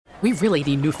we really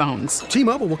need new phones.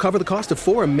 T-Mobile will cover the cost of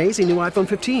 4 amazing new iPhone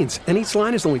 15s, and each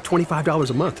line is only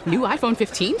 $25 a month. New iPhone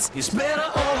 15s? It's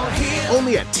better over here.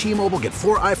 Only at T-Mobile, get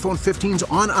 4 iPhone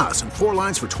 15s on us and 4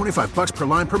 lines for $25 per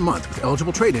line per month with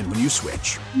eligible trade-in when you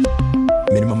switch.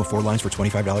 Minimum of 4 lines for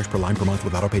 $25 per line per month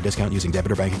with autopay discount using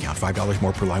debit or bank account. $5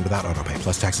 more per line without autopay,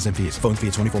 plus taxes and fees. Phone fee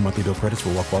at 24 monthly bill credits for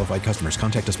well-qualified customers.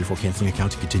 Contact us before canceling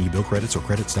account to continue bill credits or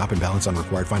credit stop and balance on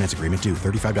required finance agreement due.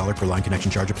 $35 per line connection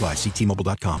charge applies. See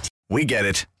T-Mobile.com. We get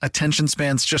it. Attention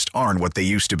spans just aren't what they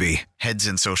used to be. Heads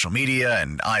in social media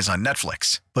and eyes on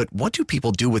Netflix. But what do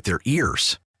people do with their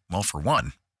ears? Well, for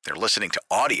one, they're listening to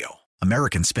audio.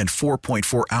 Americans spend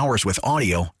 4.4 hours with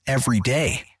audio every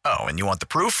day. Oh, and you want the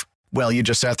proof? Well, you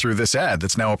just sat through this ad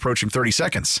that's now approaching 30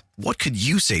 seconds. What could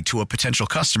you say to a potential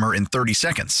customer in 30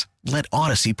 seconds? Let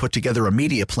Odyssey put together a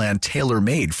media plan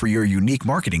tailor-made for your unique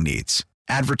marketing needs.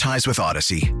 Advertise with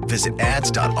Odyssey. Visit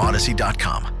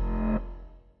ads.odyssey.com.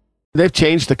 They've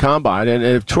changed the combine, and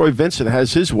if Troy Vincent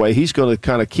has his way, he's going to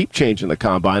kind of keep changing the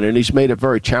combine, and he's made it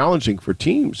very challenging for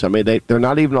teams. I mean, they're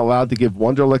not even allowed to give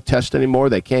Wonderlic test anymore.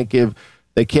 They can't give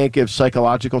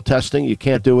psychological testing. You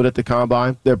can't do it at the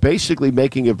combine. They're basically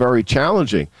making it very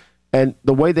challenging. And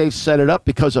the way they've set it up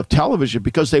because of television,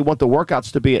 because they want the workouts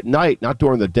to be at night, not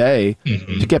during the day,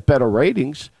 to get better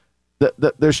ratings,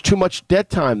 there's too much dead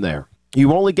time there.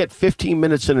 You only get 15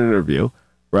 minutes in an interview,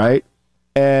 right?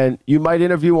 And you might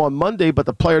interview on Monday, but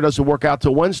the player doesn't work out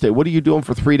till Wednesday. What are you doing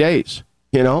for 3 days?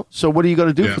 You know? So what are you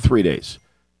going to do for 3 days?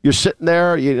 You're sitting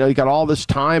there, you got all this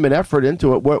time and effort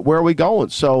into it. Where are we going?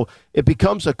 So it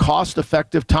becomes a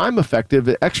cost-effective,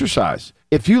 time-effective exercise.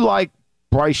 If you like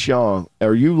Bryce Young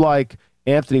or you like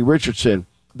Anthony Richardson,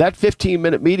 that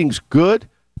 15-minute meeting's good,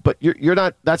 but you're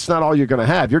not. That's not all you're going to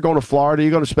have. You're going to Florida.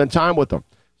 You're going to spend time with them.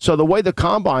 So the way the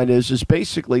combine is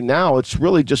basically now it's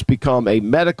really just become a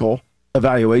medical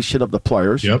evaluation of the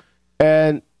players. Yep.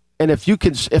 And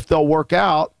if they'll work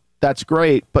out, that's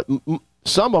great. But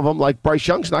some of them, like Bryce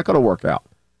Young's, not going to work out.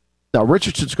 Now,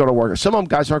 Richardson's going to work out. Some of them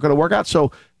guys aren't going to work out.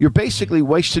 So you're basically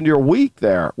wasting your week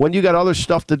there when you got other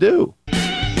stuff to do.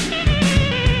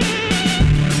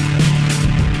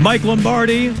 Mike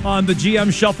Lombardi on the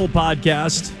GM Shuffle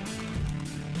podcast,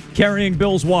 carrying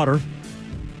Bill's water,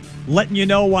 letting you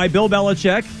know why Bill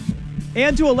Belichick,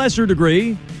 and to a lesser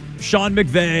degree, Sean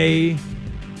McVay,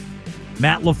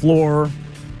 Matt LaFleur,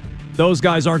 those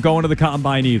guys aren't going to the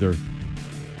combine either.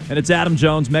 And it's Adam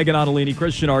Jones, Megan Ottolini,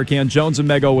 Christian Arcand, Jones and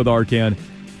Mego with Arcand.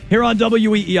 Here on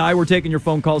WEEI, we're taking your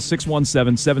phone calls,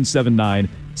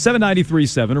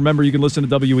 617-779-7937. Remember, you can listen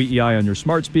to WEEI on your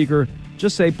smart speaker.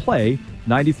 Just say play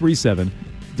 93.7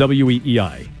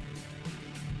 WEEI.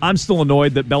 I'm still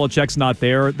annoyed that Belichick's not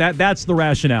there. That's the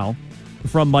rationale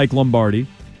from Mike Lombardi.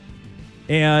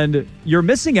 And you're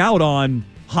missing out on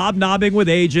hobnobbing with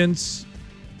agents,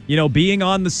 being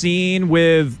on the scene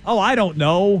with, I don't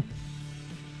know,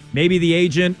 maybe the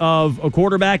agent of a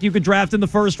quarterback you could draft in the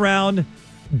first round,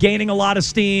 gaining a lot of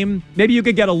steam. Maybe you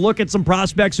could get a look at some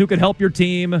prospects who could help your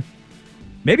team.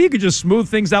 Maybe you could just smooth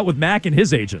things out with Mac and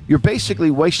his agent. You're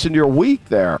basically wasting your week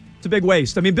there. It's a big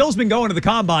waste. I mean, Bill's been going to the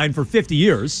combine for 50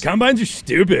 years. Combines are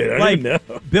stupid. I don't even know.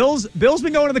 Bill's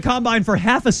been going to the combine for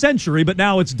half a century, but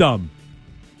now it's dumb.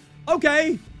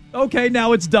 Okay,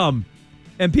 now it's dumb.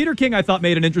 And Peter King, I thought,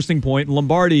 made an interesting point.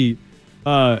 Lombardi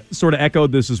sort of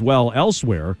echoed this as well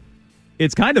elsewhere.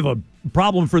 It's kind of a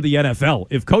problem for the NFL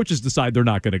if coaches decide they're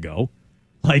not going to go.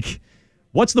 Like,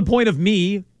 what's the point of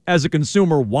me as a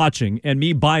consumer watching and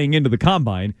me buying into the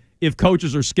combine if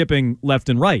coaches are skipping left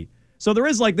and right? So there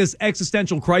is like this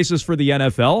existential crisis for the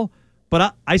NFL,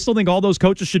 but I still think all those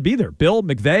coaches should be there. Bill,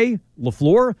 McVay,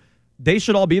 LaFleur, they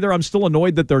should all be there. I'm still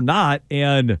annoyed that they're not.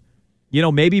 And,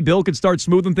 maybe Bill could start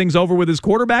smoothing things over with his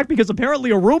quarterback because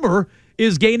apparently a rumor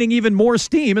is gaining even more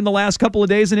steam in the last couple of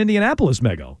days in Indianapolis,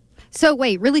 Mego. So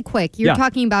wait, really quick. You're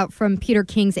talking about from Peter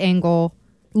King's angle,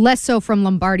 less so from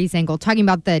Lombardi's angle, talking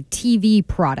about the TV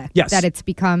product that it's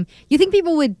become. You think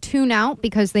people would tune out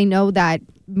because they know that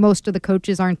most of the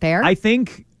coaches aren't there? I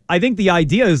think the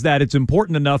idea is that it's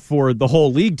important enough for the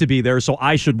whole league to be there, so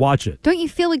I should watch it. Don't you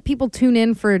feel like people tune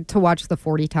in to watch the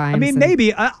 40 times? I mean,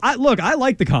 maybe. I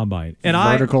like the combine. And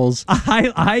Verticals.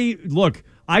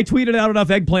 I tweeted out enough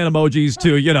eggplant emojis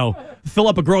to, fill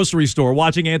up a grocery store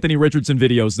watching Anthony Richardson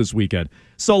videos this weekend.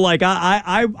 So,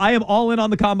 I am all in on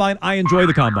the combine. I enjoy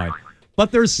the combine.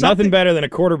 But there's nothing better than a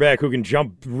quarterback who can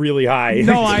jump really high.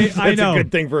 No, I know. That's a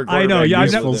good thing for a quarterback. I know. Yeah,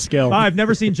 useful skill. I've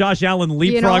never seen Josh Allen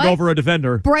leapfrog over a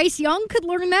defender. Bryce Young could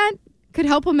learn that. could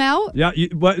help him out. Yeah,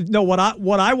 what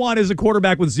I want is a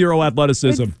quarterback with zero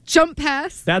athleticism. With jump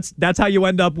pass. That's how you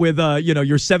end up with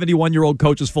your 71-year-old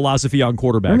coach's philosophy on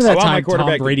quarterbacks. Remember that time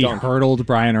Tom Brady hurdled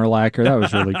Brian Urlacher? That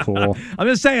was really cool. I'm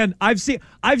just saying, I've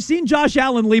seen Josh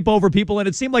Allen leap over people, and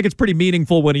it seemed like it's pretty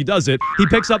meaningful when he does it. He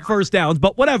picks up first downs,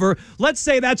 but whatever. Let's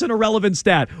say that's an irrelevant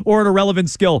stat or an irrelevant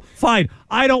skill. Fine.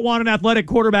 I don't want an athletic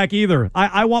quarterback either.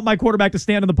 I want my quarterback to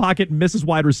stand in the pocket and miss his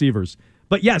wide receivers.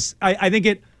 But yes, I think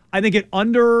it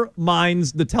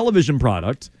undermines the television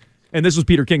product, and this was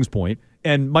Peter King's point,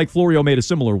 and Mike Florio made a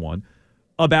similar one,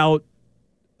 about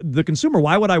the consumer.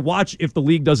 Why would I watch if the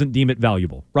league doesn't deem it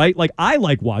valuable, right? Like, I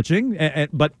like watching,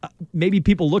 but maybe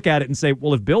people look at it and say,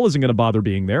 well, if Bill isn't going to bother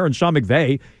being there and Sean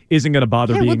McVay isn't going to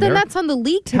bother being there. Yeah, well, then that's on the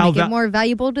league to make it more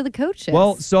valuable to the coaches.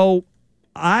 Well, so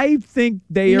I think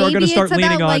they are going to start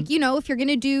leaning on. Like, if you're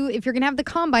going to have the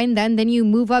combine, then you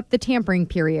move up the tampering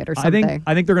period or something.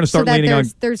 I think they're going to start leaning on.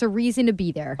 There's a reason to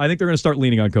be there. I think they're going to start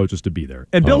leaning on coaches to be there,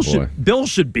 and Bill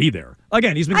should be there.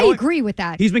 Again, I agree with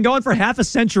that. He's been going for half a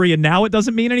century, and now it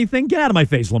doesn't mean anything. Get out of my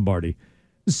face, Lombardi.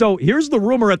 So here's the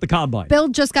rumor at the combine. Bill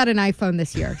just got an iPhone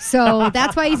this year, so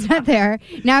that's why he's not there.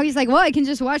 Now he's like, well, I can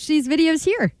just watch these videos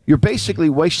here. You're basically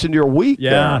wasting your week.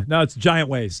 Yeah, no, it's a giant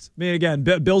waste. I mean, again,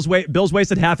 Bill's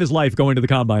wasted half his life going to the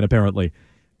combine, apparently.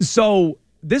 So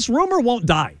this rumor won't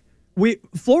die.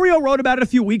 Florio wrote about it a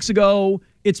few weeks ago.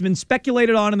 It's been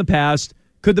speculated on in the past.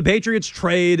 Could the Patriots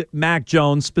trade Mac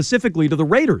Jones specifically to the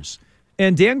Raiders?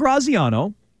 And Dan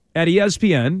Graziano at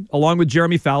ESPN, along with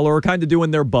Jeremy Fowler, are kind of doing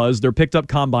their picked up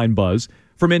combine buzz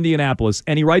from Indianapolis,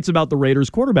 and he writes about the Raiders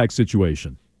quarterback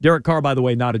situation. Derek Carr, by the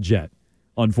way, not a Jet,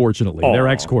 unfortunately. Their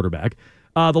ex-quarterback.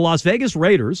 The Las Vegas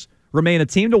Raiders remain a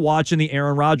team to watch in the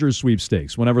Aaron Rodgers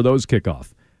sweepstakes whenever those kick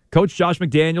off. Coach Josh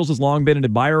McDaniels has long been an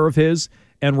admirer of his,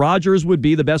 and Rodgers would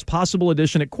be the best possible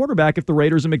addition at quarterback if the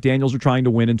Raiders and McDaniels are trying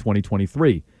to win in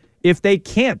 2023. If they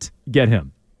can't get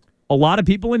him, a lot of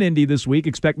people in Indy this week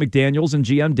expect McDaniels and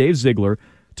GM Dave Ziegler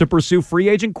to pursue free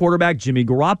agent quarterback Jimmy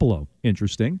Garoppolo,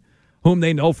 interesting, whom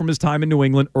they know from his time in New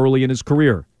England early in his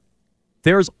career.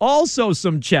 There's also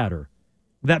some chatter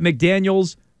that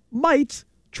McDaniels might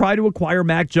try to acquire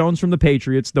Mac Jones from the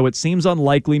Patriots, though it seems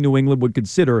unlikely New England would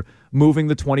consider moving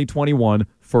the 2021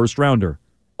 first-rounder.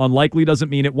 Unlikely doesn't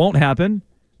mean it won't happen.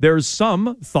 There's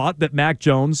some thought that Mac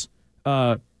Jones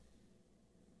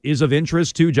is of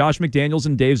interest to Josh McDaniels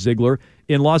and Dave Ziegler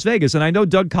in Las Vegas. And I know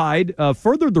Doug Kyde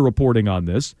furthered the reporting on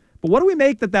this, but what do we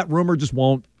make that rumor just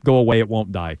won't go away, it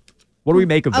won't die? What do we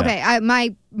make of that?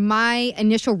 Okay, my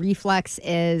initial reflex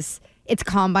is it's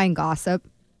combine gossip.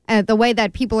 The way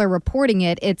that people are reporting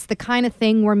it, it's the kind of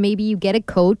thing where maybe you get a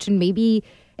coach and maybe,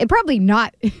 it probably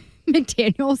not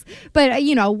McDaniels,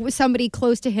 but, somebody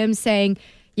close to him saying,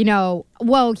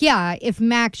 well, yeah, if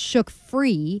Mac shook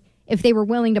free, if they were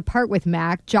willing to part with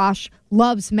Mac, Josh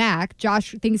loves Mac.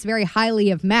 Josh thinks very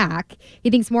highly of Mac. He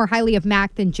thinks more highly of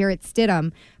Mac than Jarrett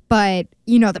Stidham. But,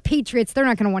 the Patriots, they're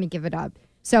not going to want to give it up.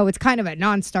 So it's kind of a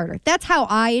non-starter. That's how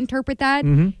I interpret that,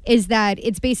 is that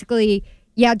it's basically,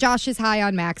 yeah, Josh is high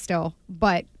on Mac still,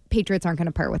 but Patriots aren't going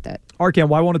to part with it. Arkan,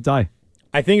 why won't it die?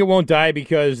 I think it won't die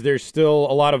because there's still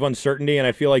a lot of uncertainty, and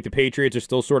I feel like the Patriots are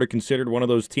still sort of considered one of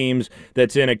those teams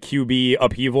that's in a QB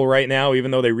upheaval right now,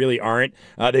 even though they really aren't.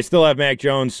 They still have Mac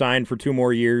Jones signed for 2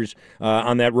 more years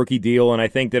on that rookie deal, and I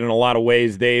think that in a lot of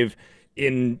ways they've,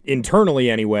 internally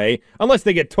anyway, unless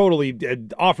they get totally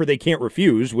offer they can't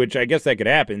refuse, which I guess that could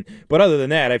happen. But other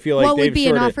than that, I feel like what would be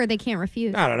an offer they can't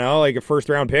refuse? I don't know, like a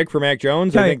first-round pick for Mac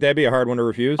Jones. I think that'd be a hard one to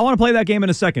refuse. I want to play that game in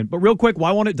a second, but real quick,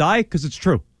 why won't it die? Because it's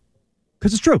true.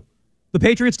 Because it's true. The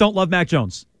Patriots don't love Mac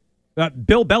Jones.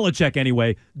 Bill Belichick,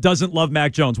 anyway, doesn't love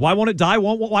Mac Jones. Why won't it die?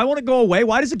 Why won't it go away?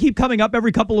 Why does it keep coming up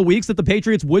every couple of weeks that the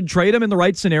Patriots would trade him in the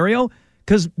right scenario?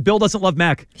 Because Bill doesn't love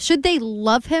Mac. Should they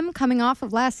love him coming off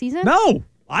of last season? No,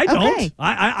 I don't. Okay.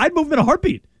 I'd move him in a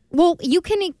heartbeat. Well, you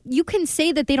can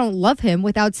say that they don't love him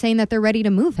without saying that they're ready to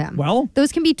move him. Well,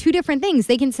 those can be two different things.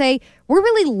 They can say, we're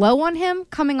really low on him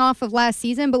coming off of last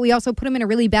season, but we also put him in a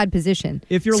really bad position.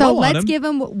 If you're low on him, so let's give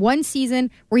him one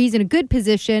season where he's in a good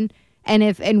position,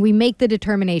 and we make the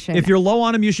determination. If you're low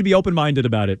on him, you should be open-minded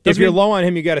about it. If you're low on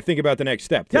him, you got to think about the next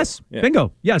step, too. Yes,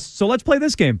 bingo. Yes, so let's play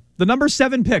this game. The number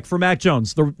 7 pick for Mac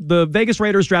Jones. The Vegas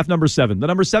Raiders draft number 7. The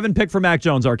number 7 pick for Mac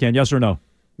Jones, Arkan, yes or no?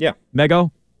 Yeah.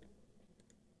 Mego?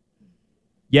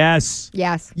 Yes.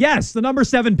 Yes, the number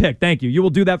 7 pick. Thank you. You will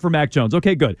do that for Mac Jones.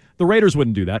 Okay, good. The Raiders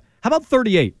wouldn't do that. How about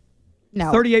 38?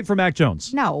 No. 38 for Mac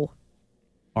Jones. No.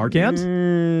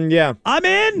 Arkan? Yeah. I'm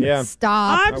in. Yeah.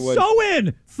 Stop. I'm so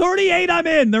in. 38, I'm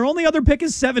in. Their only other pick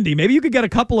is 70. Maybe you could get a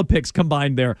couple of picks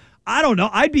combined there. I don't know.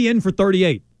 I'd be in for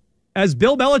 38. As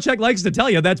Bill Belichick likes to tell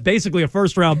you, that's basically a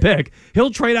first-round pick. He'll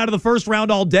trade out of the first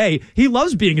round all day. He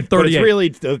loves being at 38. But it's really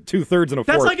 2/3 and a fourth.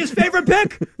 That's like his favorite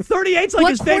pick. 38's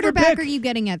like his favorite pick. What quarterback are you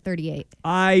getting at 38?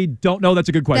 I don't know. That's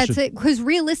a good question. That's it, because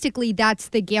realistically, that's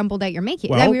the gamble that you're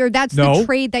making. Well, that's the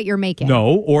trade that you're making.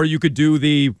 No, or you could do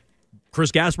the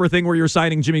Chris Gasper thing where you're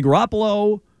signing Jimmy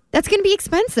Garoppolo. That's going to be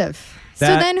expensive. So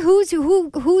then who's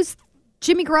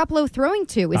Jimmy Garoppolo throwing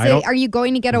to? Are you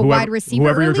going to get a wide receiver?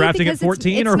 Whoever you're drafting at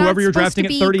 14 or whoever you're drafting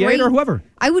at 38 or whoever.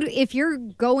 I would, if you're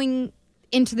going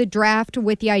into the draft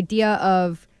with the idea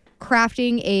of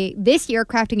crafting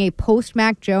a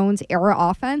post-Mac Jones era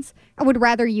offense, I would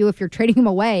rather you, if you're trading him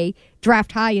away,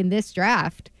 draft high in this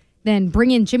draft than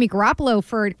bring in Jimmy Garoppolo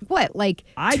for,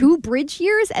 2 bridge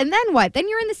years? And then what? Then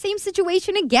you're in the same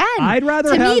situation again.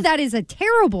 To me, that is a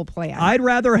terrible plan. I'd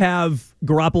rather have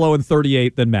Garoppolo in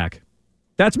 38 than Mac.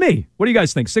 That's me. What do you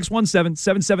guys think?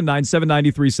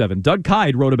 617-779-7937. Doug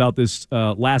Kyde wrote about this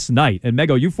last night. And,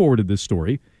 Mego, you forwarded this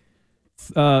story.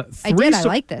 I did. I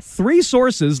like this. 3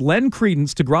 sources lend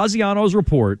credence to Graziano's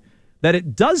report that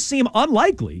it does seem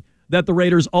unlikely that the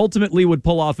Raiders ultimately would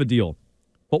pull off a deal.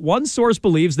 But one source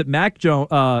believes that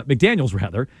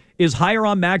McDaniels is higher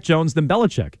on Mac Jones than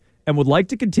Belichick and would like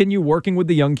to continue working with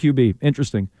the young QB.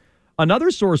 Interesting.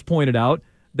 Another source pointed out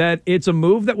that it's a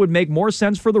move that would make more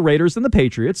sense for the Raiders than the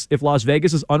Patriots if Las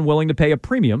Vegas is unwilling to pay a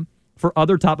premium for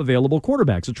other top available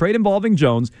quarterbacks. A trade involving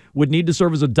Jones would need to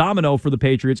serve as a domino for the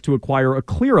Patriots to acquire a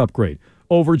clear upgrade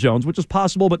over Jones, which is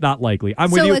possible but not likely.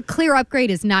 So a clear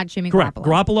upgrade is not Jimmy Correct.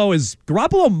 Garoppolo.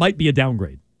 Garoppolo might be a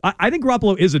downgrade. I think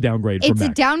Garoppolo is a downgrade for Mac. It's a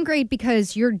downgrade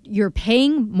because you're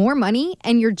paying more money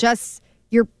and you're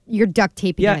duct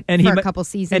taping it for a couple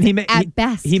seasons at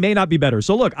best. He may not be better.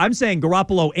 So look, I'm saying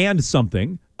Garoppolo and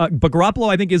something, but Garoppolo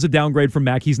I think is a downgrade from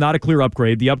Mac. He's not a clear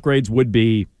upgrade. The upgrades would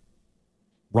be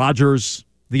Rodgers.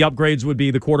 The upgrades would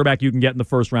be the quarterback you can get in the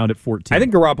first round at 14. I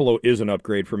think Garoppolo is an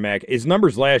upgrade for Mac. His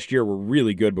numbers last year were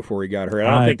really good before he got hurt.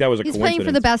 I don't think that was a coincidence. He's playing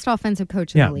for the best offensive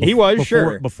coach in the league. He was,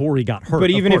 before he got hurt. But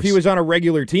even if he was on a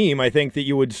regular team, I think that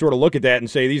you would sort of look at that and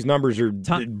say these numbers are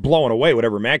blowing away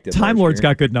whatever Mac did. Time Lord's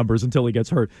got good numbers until he gets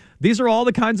hurt. These are all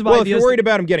the kinds of ideas. Well, if you're worried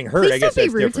about him getting hurt, I guess that's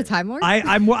different. Please don't be rude to Time Lord.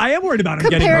 I am worried about him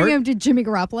getting hurt. Comparing him to Jimmy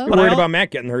Garoppolo. You're worried about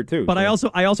Mac getting hurt too. But I also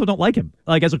don't like him.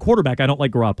 Like as a quarterback, I don't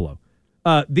like Garoppolo.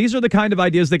 These are the kind of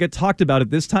ideas that get talked about at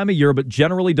this time of year, but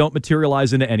generally don't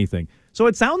materialize into anything. So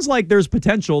it sounds like there's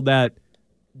potential that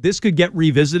this could get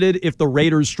revisited if the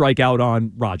Raiders strike out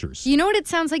on Rodgers. You know what it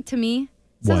sounds like to me?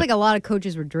 It sounds like a lot of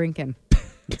coaches were drinking.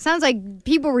 It sounds like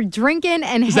people were drinking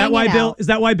and hanging out. Is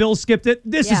that why Bill skipped it?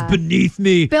 This is beneath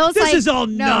me. This is all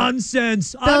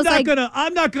nonsense. I'm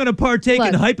not gonna partake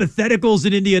in hypotheticals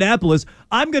in Indianapolis.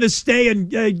 I'm gonna stay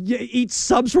and eat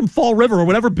subs from Fall River or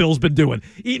whatever Bill's been doing.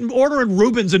 Ordering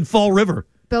Reubens in Fall River.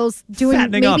 Bill's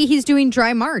doing. Maybe he's doing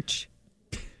dry March.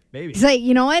 Maybe. He's like,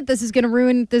 you know what? This is gonna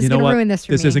ruin. This is gonna ruin this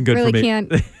for me. This isn't good for me.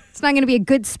 Can't. It's not going to be a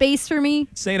good space for me.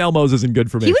 St. Elmo's isn't good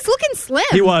for me. He was looking slim.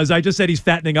 He was. I just said he's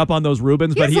fattening up on those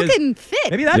Reubens. He was looking fit.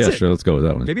 Maybe that's it. Sure, let's go with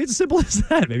that one. Maybe it's as simple as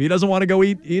that. Maybe he doesn't want to go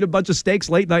eat a bunch of steaks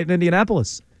late night in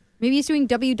Indianapolis. Maybe he's doing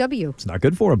WW. It's not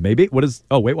good for him. Maybe. What is...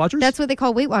 Oh, Weight Watchers? That's what they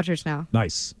call Weight Watchers now.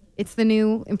 Nice. It's the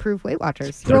new improved Weight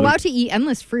Watchers. You're allowed to eat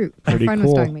endless fruit. My friend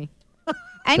was telling me.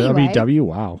 Anyway. WW,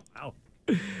 wow.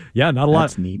 Yeah, not a lot.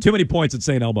 That's neat. Too many points at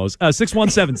St. Elmo's.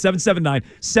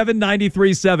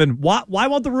 617-779-7937. Why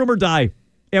won't the rumor die?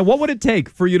 And what would it take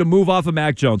for you to move off of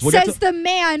Mac Jones? Says the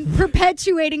man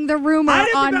perpetuating the rumor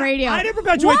on radio. I didn't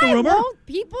perpetuate the rumor. Why won't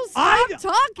people stop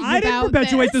talking about didn't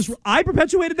perpetuate this. I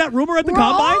perpetuated that rumor at the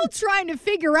Combine. We're all trying to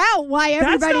figure out why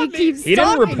everybody keeps He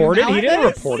talking didn't report it. about He didn't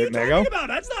this. report it, Mego. What are you talking about?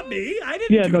 That's not me. I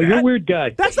didn't do that. You're a weird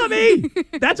guy. That's not me.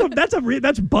 That's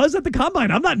buzz at the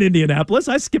Combine. I'm not in Indianapolis.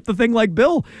 I skipped the thing like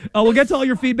Bill. We'll get to all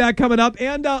your feedback coming up.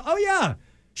 And,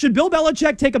 should Bill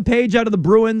Belichick take a page out of the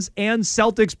Bruins and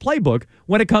Celtics playbook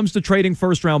when it comes to trading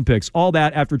first-round picks? All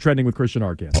that after Trending with Christian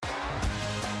Arcand.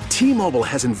 T-Mobile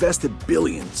has invested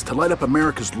billions to light up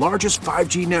America's largest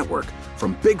 5G network,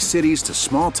 from big cities to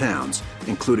small towns,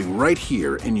 including right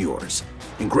here in yours.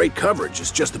 And great coverage is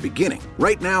just the beginning.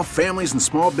 Right now, families and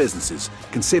small businesses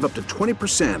can save up to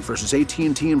 20% versus AT&T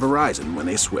and Verizon when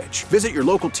they switch. Visit your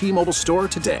local T-Mobile store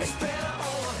today.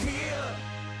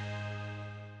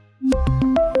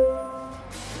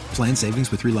 Plan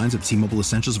savings with 3 lines of T-Mobile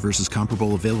Essentials versus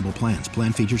comparable available plans.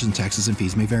 Plan features and taxes and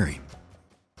fees may vary.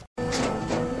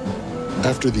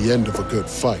 After the end of a good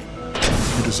fight,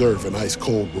 you deserve an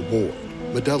ice-cold reward.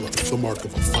 Modelo is the mark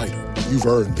of a fighter. You've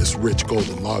earned this rich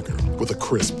golden lager with a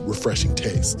crisp, refreshing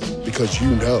taste. Because you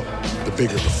know, the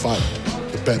bigger the fight,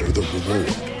 the better the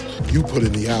reward. You put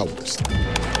in the hours,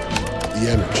 the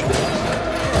energy,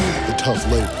 the tough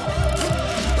labor.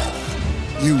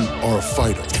 You are a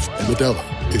fighter, and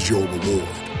Modelo is your reward.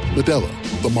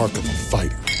 Modelo, the mark of a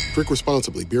fighter. Drink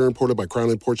responsibly. Beer imported by Crown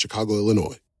Imports, Chicago,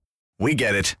 Illinois. We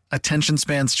get it. Attention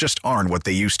spans just aren't what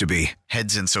they used to be.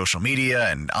 Heads in social media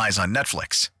and eyes on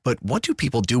Netflix. But what do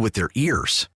people do with their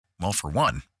ears? Well, for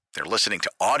one, they're listening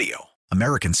to audio.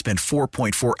 Americans spend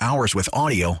 4.4 hours with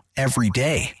audio every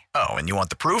day. Oh, and you want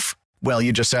the proof? Well,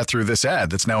 you just sat through this ad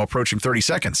that's now approaching 30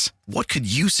 seconds. What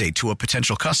could you say to a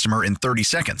potential customer in 30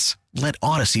 seconds? Let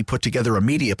Odyssey put together a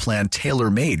media plan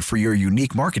tailor-made for your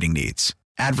unique marketing needs.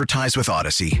 Advertise with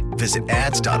Odyssey. Visit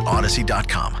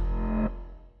ads.odyssey.com.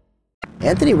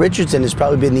 Anthony Richardson has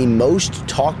probably been the most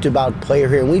talked about player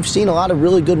here, and we've seen a lot of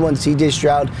really good ones. CJ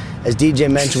Stroud, as DJ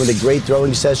mentioned, with a great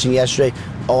throwing session yesterday.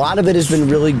 A lot of it has been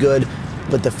really good,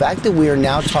 but the fact that we are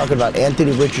now talking about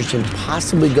Anthony Richardson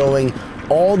possibly going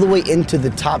all the way into the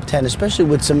top 10, especially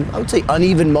with some, I would say,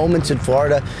 uneven moments in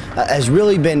Florida, has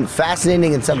really been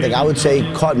fascinating and something I would say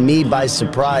caught me by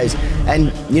surprise.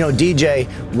 And, you know, DJ,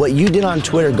 what you did on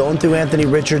Twitter, going through Anthony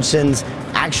Richardson's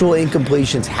actual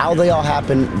incompletions, how they all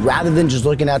happen, rather than just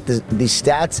looking at the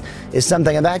stats, is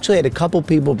something I've actually had a couple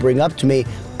people bring up to me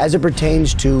as it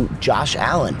pertains to Josh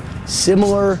Allen.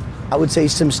 Similar, I would say,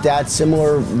 some stats,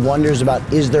 similar wonders about,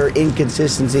 is there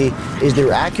inconsistency, is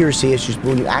there accuracy issues? But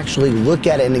when you actually look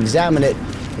at it and examine it,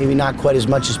 maybe not quite as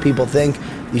much as people think.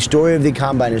 The story of the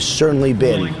Combine has certainly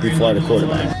been the Florida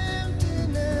quarterback.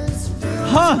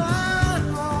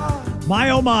 My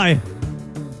oh my.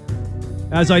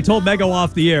 As I told Mego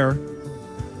off the air,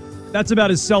 that's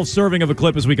about as self-serving of a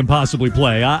clip as we can possibly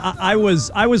play. I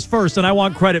was first, and I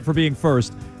want credit for being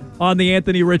first on the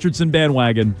Anthony Richardson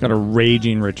bandwagon. Got a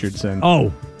raging Richardson.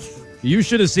 Oh, you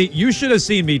should have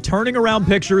seen me turning around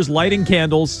pictures, lighting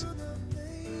candles,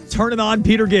 turning on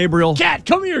Peter Gabriel. Cat,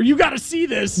 come here. You got to see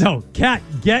this. No, Cat,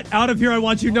 get out of here. I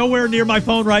want you nowhere near my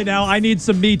phone right now. I need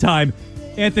some me time.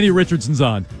 Anthony Richardson's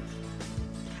on.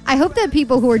 I hope that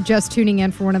people who are just tuning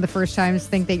in for one of the first times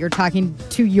think that you're talking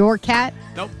to your cat.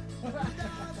 Nope.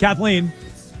 Kathleen,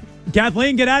 get out of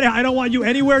here. I don't want you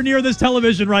anywhere near this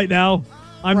television right now.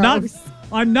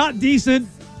 I'm not decent.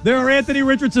 There are Anthony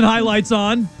Richardson highlights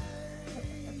on.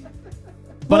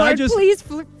 But Lord, please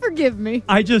forgive me.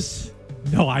 I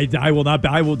will not.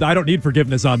 I don't need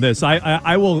forgiveness on this.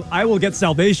 I will get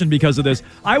salvation because of this.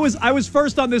 I was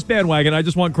first on this bandwagon. I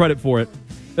just want credit for it.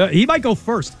 He might go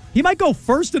first. He might go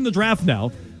first in the draft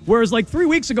now. Whereas like 3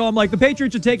 weeks ago, I'm like, the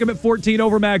Patriots should take him at 14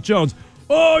 over Mac Jones.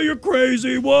 Oh, you're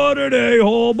crazy. What an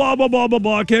a-hole. Blah, blah, blah, blah,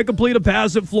 blah. Can't complete a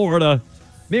pass at Florida.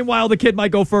 Meanwhile, the kid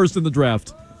might go first in the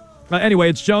draft. Anyway,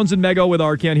 it's Jones and Mego with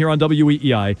Arcand here on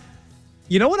WEEI.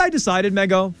 You know what I decided,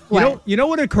 Mego? What? You know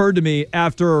what occurred to me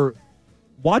after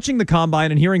watching the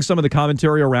Combine and hearing some of the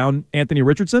commentary around Anthony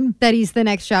Richardson? That he's the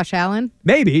next Josh Allen?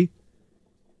 Maybe.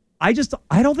 I don't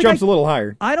think jumps a little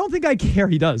higher. I don't think I care.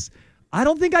 He does. I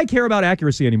don't think I care about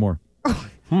accuracy anymore.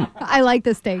 I like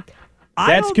this take.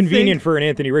 That's convenient for an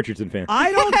Anthony Richardson fan.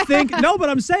 I don't think no, but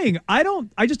I'm saying I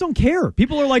just don't care.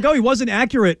 People are like, oh, he wasn't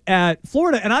accurate at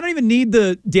Florida, and I don't even need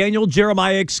the Daniel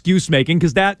Jeremiah excuse making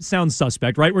because that sounds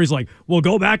suspect, right? Where he's like, well,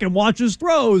 go back and watch his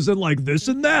throws and like this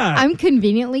and that. I'm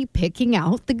conveniently picking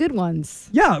out the good ones.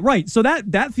 Yeah, right. So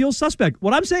that feels suspect.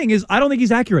 What I'm saying is I don't think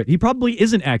he's accurate. He probably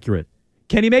isn't accurate.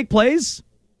 Can he make plays?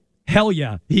 Hell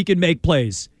yeah, he can make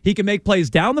plays. He can make plays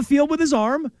down the field with his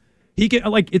arm. He can,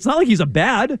 like, it's not like he's a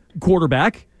bad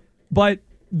quarterback, but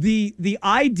the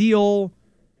ideal,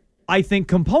 I think,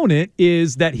 component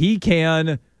is that he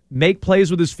can make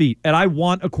plays with his feet. And I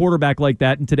want a quarterback like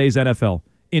that in today's NFL.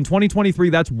 In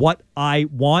 2023, that's what I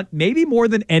want, maybe more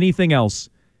than anything else,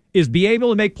 is be able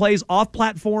to make plays off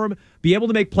platform, be able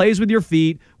to make plays with your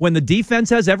feet when the defense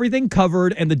has everything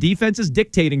covered and the defense is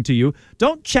dictating to you.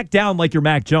 Don't check down like you're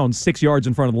Mac Jones 6 yards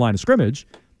in front of the line of scrimmage.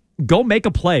 Go make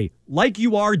a play like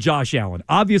you are Josh Allen.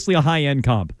 Obviously a high-end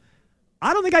comp.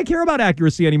 I don't think I care about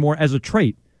accuracy anymore as a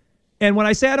trait. And when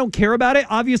I say I don't care about it,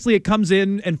 obviously it comes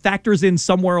in and factors in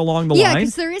somewhere along the line. Yeah,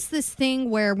 because there is this thing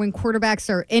where when quarterbacks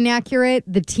are inaccurate,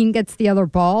 the team gets the other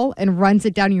ball and runs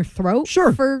it down your throat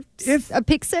for a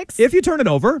pick six. If you turn it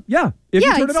over, yeah. If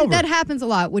you turn it over. That happens a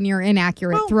lot when you're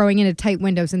inaccurate, throwing into tight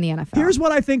windows in the NFL. Here's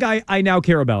what I think I now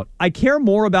care about. I care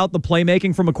more about the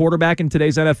playmaking from a quarterback in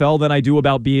today's NFL than I do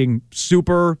about being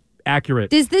super accurate.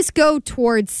 Does this go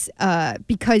towards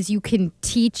because you can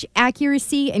teach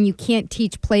accuracy and you can't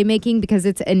teach playmaking because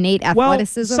it's innate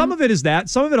athleticism? Well, some of it is that.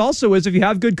 Some of it also is if you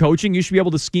have good coaching, you should be able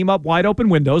to scheme up wide open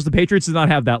windows. The Patriots did not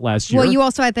have that last year. Well, you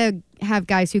also have to have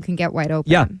guys who can get wide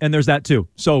open. Yeah, and there's that too.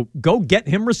 So go get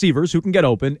him receivers who can get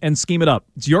open and scheme it up.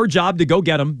 It's your job to go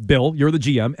get them, Bill. You're the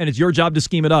GM, and it's your job to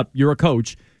scheme it up. You're a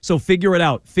coach. So figure it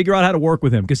out. Figure out how to work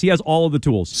with him because he has all of the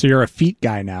tools. So you're a feet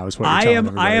guy now, is what you're telling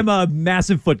everybody. I am a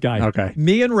massive foot guy. Okay.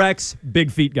 Me and Rex,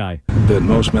 big feet guy. But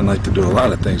most men like to do a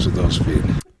lot of things with those feet.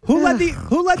 Who led the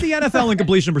NFL in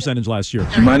completion percentage last year?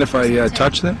 Do you mind if I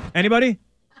touch them? Anybody?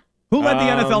 Who led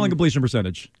the NFL in completion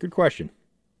percentage? Good question.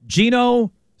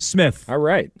 Geno Smith. All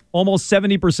right. Almost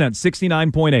 70%,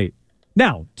 69.8.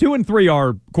 Now, 2 and 3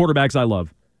 are quarterbacks I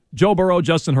love. Joe Burrow,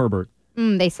 Justin Herbert.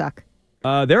 They suck.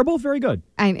 They're both very good.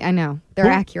 I know. They're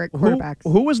accurate quarterbacks.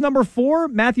 Who was number 4?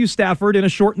 Matthew Stafford in a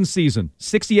shortened season.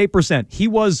 68%. He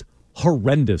was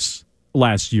horrendous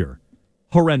last year.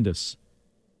 Horrendous.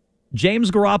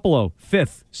 James Garoppolo,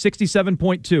 5th,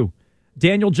 67.2.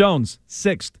 Daniel Jones,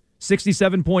 6th,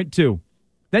 67.2.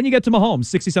 Then you get to Mahomes,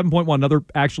 67.1, another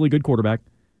actually good quarterback.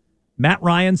 Matt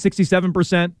Ryan,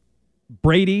 67%.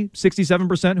 Brady,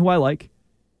 67%, who I like.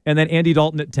 And then Andy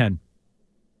Dalton at 10.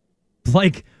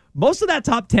 Like, most of that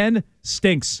top 10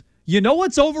 stinks. You know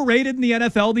what's overrated in the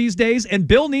NFL these days? And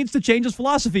Bill needs to change his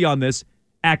philosophy on this.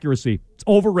 Accuracy. It's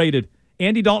overrated.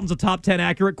 Andy Dalton's a top 10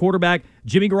 accurate quarterback.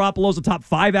 Jimmy Garoppolo's a top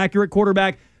 5 accurate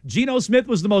quarterback. Geno Smith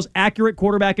was the most accurate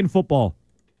quarterback in football.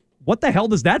 What the hell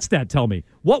does that stat tell me?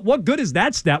 What good is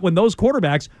that stat when those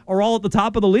quarterbacks are all at the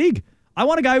top of the league? I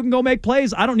want a guy who can go make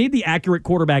plays. I don't need the accurate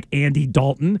quarterback Andy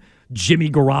Dalton, Jimmy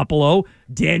Garoppolo,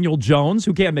 Daniel Jones,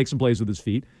 who can make some plays with his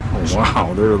feet. Oh,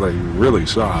 wow, they're like really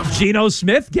soft. Geno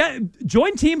Smith,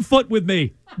 join Team Foot with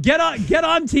me. Get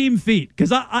on Team Feet.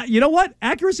 Because you know what?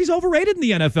 Accuracy's overrated in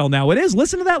the NFL now. It is.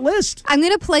 Listen to that list. I'm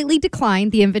going to politely decline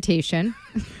the invitation.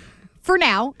 For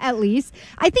now, at least.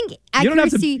 I think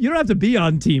accuracy... You don't have to be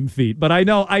on Team Feet, but I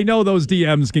know those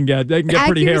DMs can get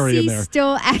pretty hairy in there.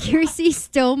 Accuracy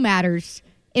still matters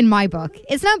in my book.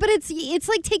 It's not, but it's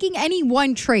like taking any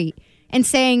one trait and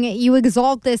saying you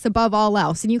exalt this above all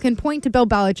else. And you can point to Bill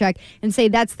Belichick and say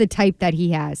that's the type that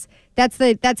he has.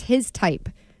 That's his type.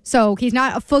 So he's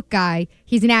not a foot guy.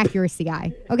 He's an accuracy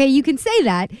guy. Okay, you can say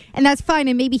that, and that's fine,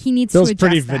 and maybe he needs to adjust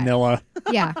pretty that. vanilla.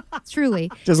 Yeah,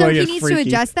 truly. Just so like he it's needs freaky. to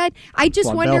adjust that. I just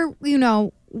Come on, wonder,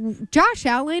 Bill. Josh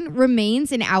Allen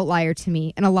remains an outlier to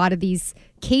me in a lot of these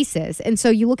cases. And so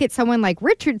you look at someone like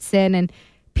Richardson, and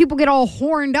people get all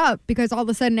horned up because all of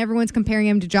a sudden everyone's comparing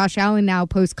him to Josh Allen now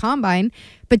post-Combine.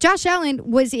 But Josh Allen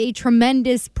was a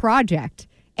tremendous project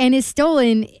and is still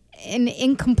an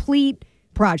incomplete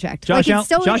project. It's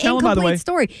still an incomplete by the way,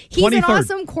 story. He's 23rd. an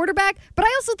awesome quarterback, but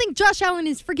I also think Josh Allen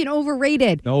is freaking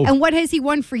overrated. No. And what has he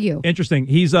won for you? Interesting.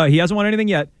 He hasn't won anything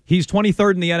yet. He's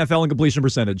 23rd in the NFL in completion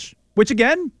percentage, which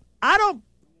again, I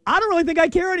don't really think I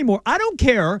care anymore. I don't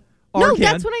care. No,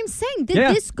 that's what I'm saying.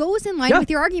 This goes in line with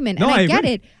your argument, and I get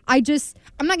it.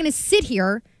 I'm not going to sit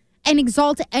here and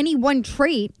exalt any one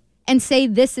trait and say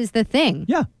this is the thing.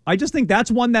 Yeah, I just think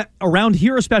that's one that around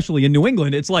here, especially in New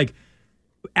England, it's like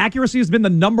accuracy has been the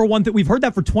number one thing. We've heard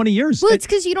that for 20 years. Well, it's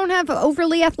because you don't have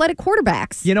overly athletic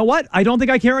quarterbacks. You know what? I don't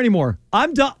think I care anymore.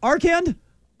 I'm done. Arcand,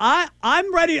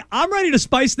 I'm ready. I'm ready to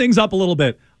spice things up a little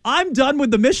bit. I'm done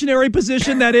with the missionary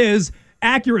position that is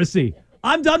accuracy.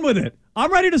 I'm done with it.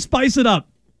 I'm ready to spice it up.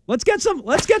 Let's get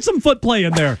some foot play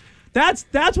in there. That's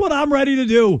what I'm ready to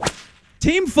do.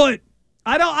 Team Foot.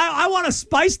 I want to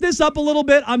spice this up a little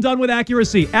bit. I'm done with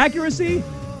accuracy. Accuracy,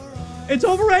 it's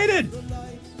overrated.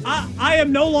 I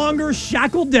am no longer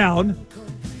shackled down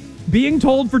being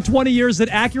told for 20 years that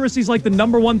accuracy is like the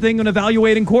number one thing in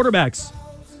evaluating quarterbacks.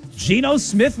 Geno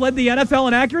Smith led the NFL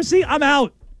in accuracy. I'm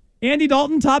out. Andy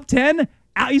Dalton, top 10.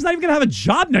 Out. He's not even going to have a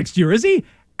job next year, is he?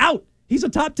 Out. He's a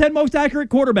top 10 most accurate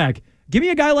quarterback. Give me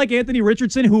a guy like Anthony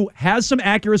Richardson who has some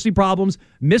accuracy problems,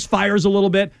 misfires a little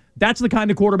bit. That's the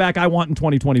kind of quarterback I want in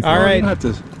 2024. All right. You don't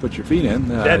have to put your feet in.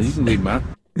 You can leave them out.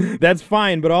 That's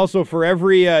fine, but also for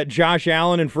every Josh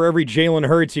Allen and for every Jalen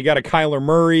Hurts, you got a Kyler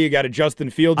Murray, you got a Justin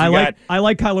Fields. I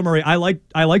like Kyler Murray. I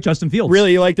like Justin Fields.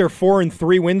 Really, you like their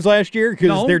 4-3 wins last year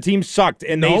because their team sucked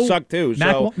and they sucked too.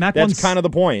 Mac that's kind of the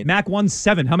point. Mac won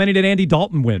 7. How many did Andy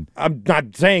Dalton win? I'm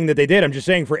not saying that they did. I'm just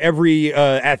saying for every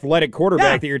athletic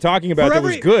quarterback that you're talking about that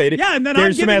was good. Yeah, and then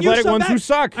there's some athletic ones who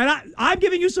suck. And I'm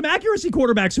giving you some accuracy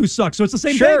quarterbacks who suck. So it's the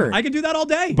same thing. I can do that all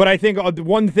day. But I think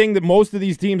one thing that most of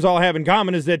these teams all have in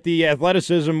common is that the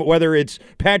athleticism, whether it's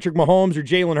Patrick Mahomes or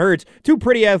Jalen Hurts, two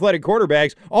pretty athletic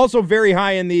quarterbacks, also very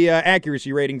high in the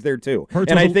accuracy ratings there too.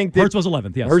 I think Hurts was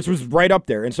 11th. Yes, Hurts was right up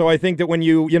there, and so I think that when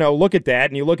you look at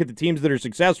that and you look at the teams that are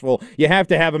successful, you have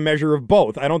to have a measure of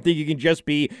both. I don't think you can just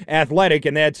be athletic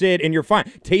and that's it, and you're fine.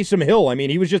 Taysom Hill, I mean,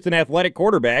 he was just an athletic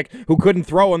quarterback who couldn't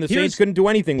throw, and the Saints couldn't do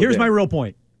anything with him. Here's my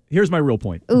real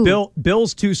point.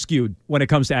 Bill's too skewed when it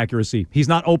comes to accuracy. He's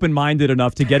not open-minded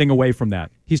enough to getting away from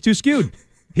that. He's too skewed.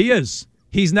 He is.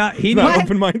 He's not. He's not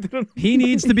open-minded enough. He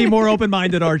needs to be more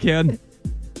open-minded, Arcand.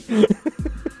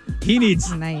 He needs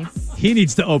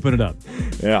to open it up.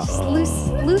 Yeah.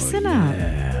 Loosen up.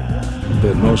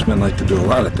 But most men like to do a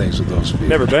lot of things with those feet.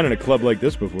 Never been in a club like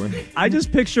this before. I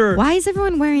just picture... Why is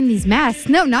everyone wearing these masks?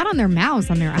 No, not on their mouths,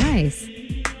 on their eyes.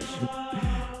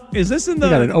 Is this in the...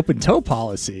 They got an open toe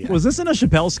policy. Was this in a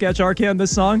Chappelle sketch, Arcan,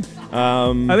 this song?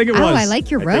 I think it was. Oh, I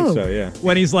like your robe. I think so, yeah.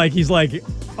 When he's like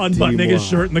unbuttoning his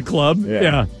shirt in the club.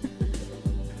 Yeah.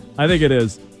 I think it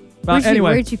is.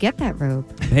 Anyway. Where'd you get that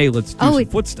robe? Hey, let's do some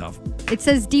foot stuff. It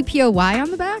says DPOY on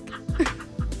the back?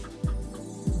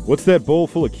 What's that bowl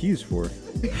full of keys for?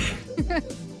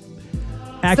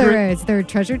 Is there a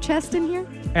treasure chest in here?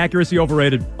 Accuracy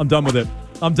overrated. I'm done with it.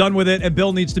 And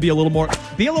Bill needs to be a little more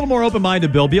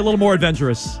open-minded, Bill. Be a little more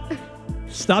adventurous.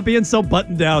 Stop being so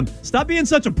buttoned down. Stop being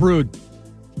such a prude.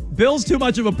 Bill's too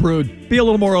much of a prude. Be a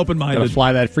little more open-minded. Gotta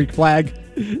fly that freak flag.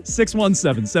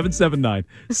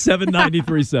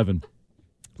 617-779-7937.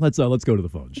 Let's go to the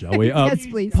phone, shall we? Yes,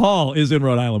 please. Paul is in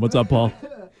Rhode Island. What's up, Paul?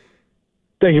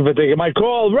 Thank you for taking my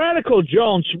call. Radical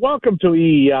Jones, welcome to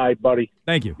EEI, buddy.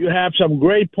 Thank you. You have some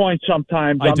great points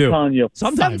sometimes, I'm telling you.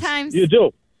 Sometimes. You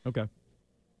do. Okay.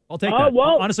 I'll take that.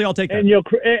 Well, honestly, I'll take that. And your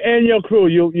crew,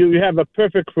 you have a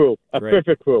perfect crew.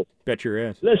 Perfect crew. Bet your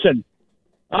ass. Listen,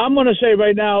 I'm going to say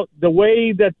right now, the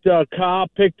way that Carr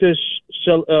picked his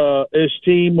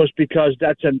team was because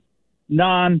that's a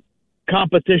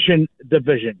non-competition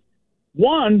division.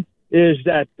 One is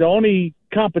that the only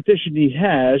competition he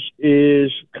has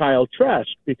is Kyle Trask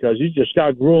because he just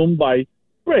got groomed by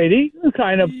Brady,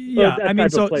 kind of.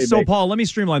 So Paul, let me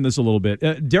streamline this a little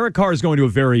bit. Derek Carr is going to a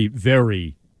very,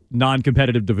 very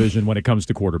non-competitive division when it comes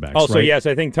to quarterbacks. Also, right? yes,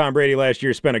 I think Tom Brady last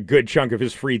year spent a good chunk of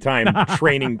his free time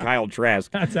training Kyle Trask.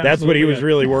 That's what he was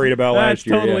really worried about last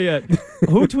year. That's totally it.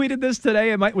 Who tweeted this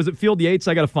today? Was it Field Yates?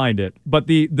 I got to find it. But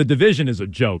the division is a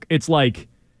joke. It's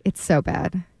so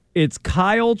bad. It's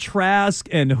Kyle Trask,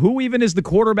 and who even is the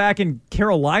quarterback in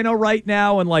Carolina right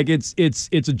now? And it's a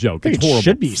joke. It's horrible. It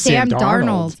should be Sam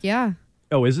Darnold. Yeah.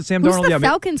 Oh, is it Sam Who's Darnold? the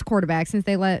Falcons quarterback since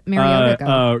they let Mariota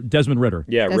go? Desmond Ridder.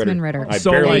 Yeah, Desmond Ritter. I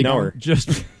barely know her.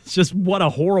 Just what a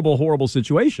horrible, horrible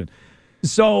situation.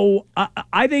 So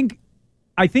I think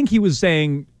he was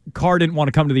saying Carr didn't want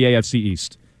to come to the AFC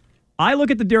East. I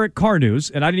look at the Derek Carr news,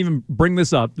 and I didn't even bring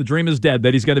this up. The dream is dead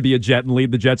that he's going to be a Jet and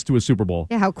lead the Jets to a Super Bowl.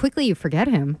 Yeah, how quickly you forget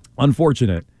him.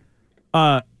 Unfortunate.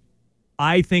 I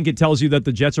think it tells you that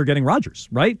the Jets are getting Rodgers,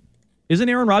 right? Isn't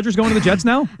Aaron Rodgers going to the Jets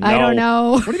now? I don't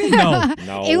know. What do you mean no?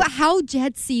 How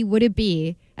Jetsy would it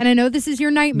be? And I know this is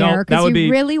your nightmare because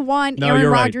you really want Aaron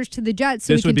Rodgers to the Jets,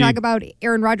 so we can talk about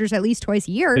Aaron Rodgers at least twice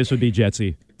a year. This would be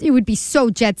Jetsy. It would be so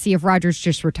Jetsy if Rodgers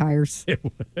just retires.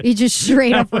 He just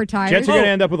straight up retires. Jets are going to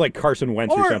end up with Carson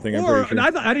Wentz or something. I'm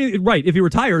pretty sure. Right. If he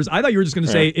retires, I thought you were just going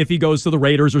to say if he goes to the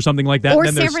Raiders or something like that. Or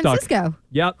and then San Francisco.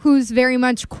 Yep. Who's very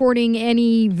much courting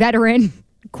any veteran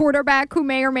quarterback who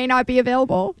may or may not be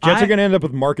available. Jets are going to end up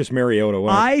with Marcus Mariota.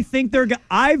 I think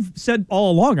I've said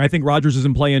all along, I think Rodgers is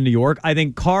in play in New York. I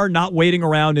think Carr not waiting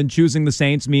around and choosing the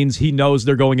Saints means he knows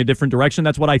they're going a different direction.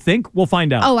 That's what I think. We'll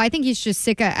find out. Oh, I think he's just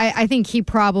sick of, I think he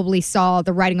probably saw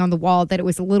the writing on the wall that it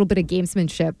was a little bit of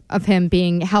gamesmanship of him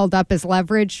being held up as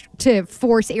leverage to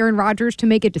force Aaron Rodgers to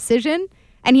make a decision.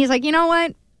 And he's like, you know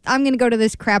what? I'm going to go to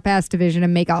this crap-ass division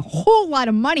and make a whole lot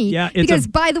of money. Yeah, because,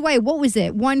 by the way, what was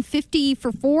it? $150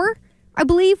 for 4, I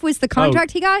believe, was the contract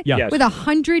he got? Yeah. With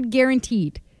 $100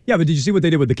 guaranteed. Yeah, but did you see what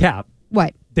they did with the cap?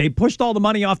 What? They pushed all the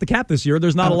money off the cap this year.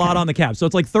 There's not a lot on the cap. So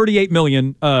it's like $38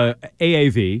 million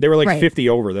AAV. They were like 50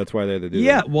 over. That's why they had to do that.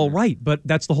 Yeah, well, right. But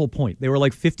that's the whole point. They were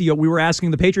like 50. We were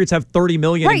asking the Patriots have $30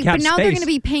 million in cap but now space. they're going to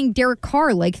be paying Derek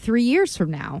Carr like 3 years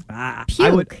from now.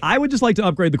 I would just like to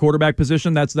upgrade the quarterback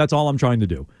position. That's all I'm trying to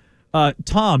do.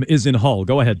 Tom is in Hull.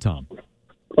 Go ahead, Tom.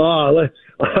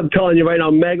 I'm telling you right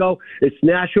now, Mego, it's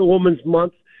National Women's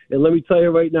Month. And let me tell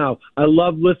you right now, I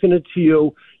love listening to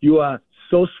you. You are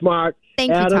so smart.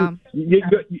 Thank you, Tom.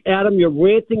 Adam, you're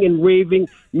ranting and raving.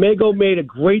 Mego made a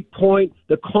great point.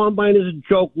 The combine is a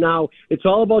joke now. It's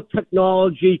all about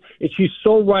technology, and she's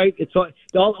so right. It's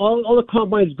all the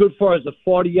combine is good for is a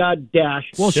 40-yard dash.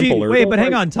 Well, but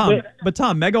hang on, Tom. But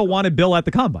Tom, Mego wanted Bill at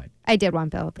the combine. I did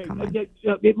want Bill at the combine.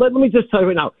 Let me just tell you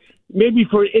right now. Maybe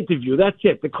for an interview. That's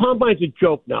it. The combine's a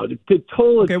joke now. The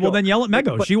total. Okay, well then yell at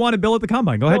Mego. She wanted Bill at the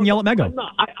combine. Go ahead and yell at Mego. No,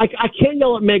 I can't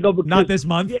yell at Mego because not this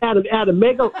month. Adam,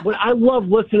 Mego. But I love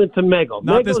listening to Mego.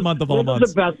 Not this month of all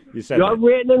months. The best. You're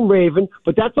ranting and raving,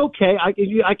 but that's okay. I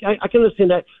can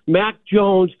understand that. Mac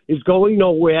Jones is going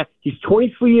nowhere. He's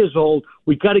 23 years old.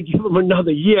 We got to give him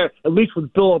another year, at least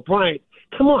with Bill O'Brien.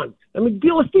 Come on. I mean,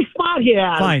 let's be smart here,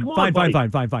 Adam.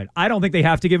 Fine. I don't think they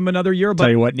have to give him another year. But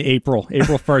tell you what, in April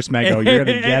 1st, Mego, you're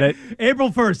gonna get it. April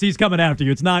 1st, he's coming after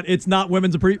you. It's not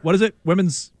women's what is it?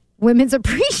 Women's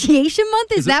Appreciation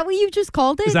Month. Is that what you just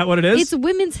called it? Is that what it is? It's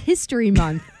Women's History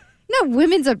Month. No,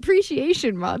 Women's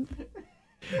Appreciation Month.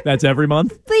 That's every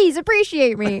month. Please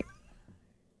appreciate me.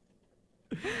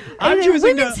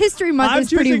 Women's History Month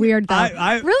is pretty weird, though.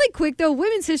 Really quick, though,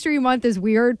 Women's History Month is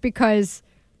weird because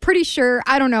pretty sure,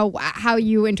 I don't know how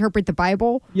you interpret the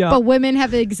Bible, but women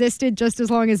have existed just as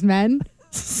long as men.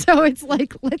 So it's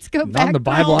like, let's go back. Not the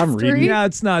Bible I'm reading. Yeah,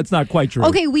 it's not quite true.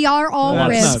 Okay, we are all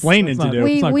ribs. Explaining to do.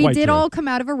 We did all come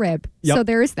out of a rib. Yep. So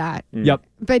there is that. Yep.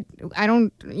 But I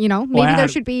don't, maybe there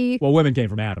should be. Well, women came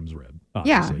from Adam's rib.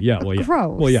 Obviously. Yeah. Well, yeah.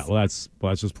 Gross. Well, yeah. Well, that's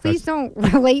just. Please don't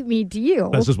relate me to you.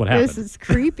 That's just what happened. This is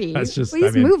creepy.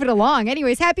 Please move it along.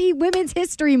 Anyways, happy Women's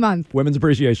History Month. Women's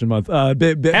Appreciation Month.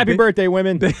 Happy birthday,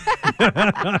 women.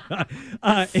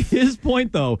 His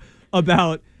point, though,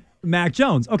 about Mac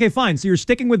Jones. Okay, fine. So you're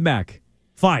sticking with Mac.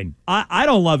 Fine. I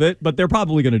don't love it, but they're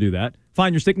probably going to do that.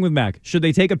 Fine, you're sticking with Mac. Should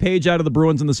they take a page out of the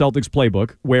Bruins and the Celtics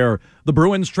playbook where the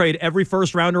Bruins trade every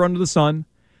first rounder under the sun,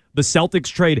 the Celtics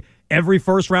trade every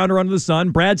first rounder under the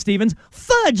sun, Brad Stevens,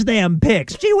 fudge them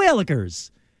picks, gee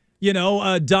willikers.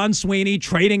 Don Sweeney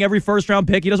trading every first round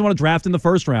pick. He doesn't want to draft in the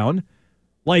first round.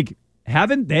 Like,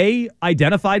 haven't they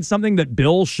identified something that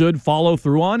Bill should follow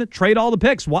through on? Trade all the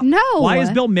picks. No. Why is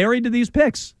Bill married to these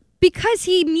picks? Because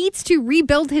he needs to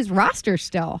rebuild his roster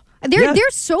still. They're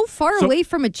so far away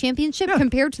from a championship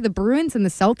compared to the Bruins and the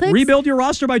Celtics. Rebuild your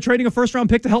roster by trading a first-round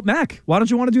pick to help Mac. Why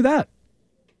don't you want to do that?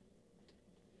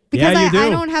 Because I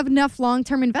don't have enough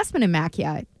long-term investment in Mac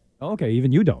yet. Okay,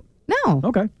 even you don't. No.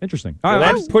 Okay, interesting. Well,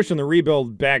 that's pushing the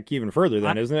rebuild back even further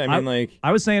then, isn't it?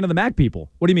 I was saying to the Mac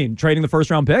people, what do you mean, trading the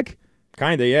first-round pick?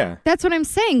 Kind of, yeah. That's what I'm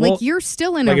saying. Well, you're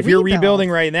still in a if rebuild. you're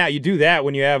rebuilding right now, you do that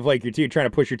when you have your team trying to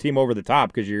push your team over the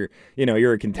top because you're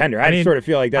a contender. I sort of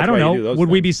feel like that's why you do those Would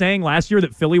things. we be saying last year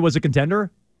that Philly was a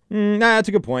contender? Nah, that's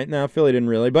a good point. No, Philly didn't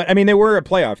really. But, they were a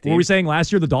playoff team. Were we saying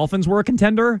last year the Dolphins were a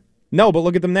contender? No, but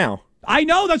look at them now. I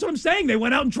know. That's what I'm saying. They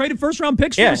went out and traded first-round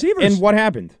picks for receivers. And what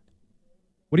happened?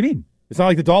 What do you mean? It's not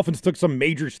like the Dolphins took some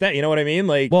major step. You know what I mean?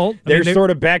 They're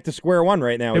sort of back to square one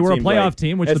right now. They were a playoff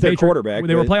team, which the Patriots. Quarterback.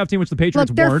 They were a playoff team, which the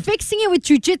Patriots they're weren't. Fixing it with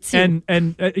jiu-jitsu.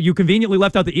 And you convenently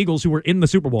left out the Eagles, who were in the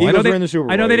Super Bowl. Eagles were in the Super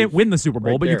Bowl. I know they didn't win the Super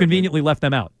Bowl, but you conveniently left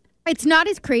them out. It's not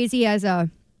as crazy as an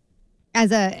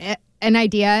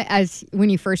idea as when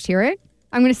you first hear it.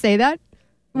 I'm going to say that.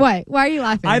 What? Why are you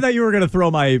laughing? I thought you were going to throw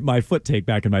my foot take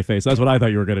back in my face. That's what I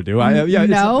thought you were going to do.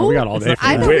 No, we got all day.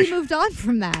 I thought we moved on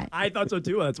from that. I thought so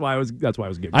too. That's why I was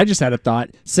giving. I just had a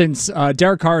thought. Since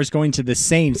Derek Carr is going to the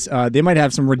Saints, they might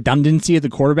have some redundancy at the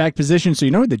quarterback position. So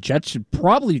the Jets should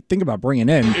probably think about bringing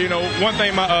in. One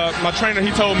thing my trainer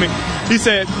he told me. He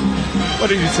said, "What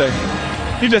did he say?"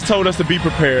 He just told us to be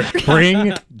prepared.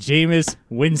 Bring Jameis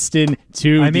Winston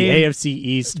to the AFC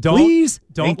East, please.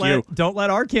 Don't let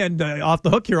Arkan off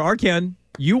the hook here. Arkan,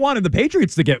 you wanted the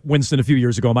Patriots to get Winston a few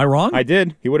years ago. Am I wrong? I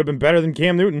did. He would have been better than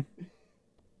Cam Newton.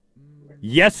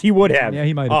 Yes, he would have. Yeah,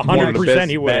 he might have. 100%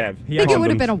 he would have. I think it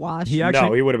would have been a wash.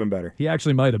 No, he would have been better. He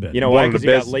actually might have been. You know why? Because he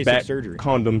got LASIK surgery.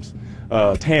 Condoms,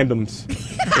 tandems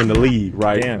in the league,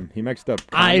 right? Damn, he mixed up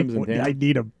condoms and tandems. I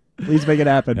need him. Please make it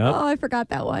happen. Oh, I forgot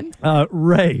that one.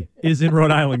 Ray is in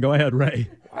Rhode Island. Go ahead, Ray.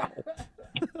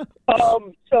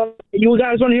 So you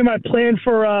guys want to hear my plan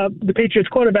for the Patriots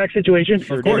quarterback situation?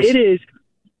 Of course. It is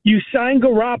you sign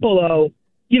Garoppolo,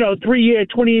 3 year,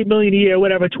 $28 million a year,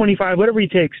 whatever, 25, whatever he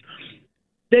takes.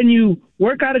 Then you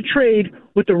work out a trade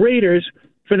with the Raiders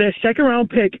for their second-round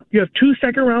pick. You have 2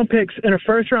 second-round picks and a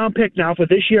first-round pick now for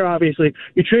this year, obviously.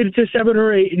 You trade it to 7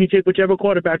 or 8, and you take whichever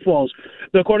quarterback falls.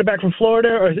 The quarterback from Florida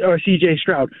or C.J.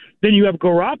 Stroud. Then you have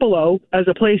Garoppolo as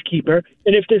a placekeeper.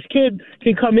 And if this kid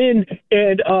can come in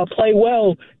and play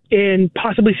well and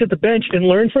possibly sit the bench and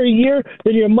learn for a year,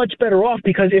 then you're much better off.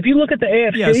 Because if you look at the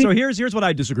AFC... Yeah, so here's what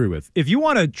I disagree with. If you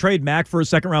want to trade Mac for a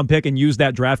second-round pick and use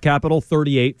that draft capital,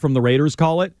 38 from the Raiders,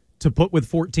 call it, to put with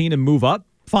 14 and move up,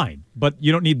 fine. But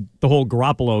you don't need the whole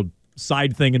Garoppolo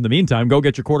side thing in the meantime. Go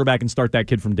get your quarterback and start that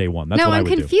kid from day one. That's what I would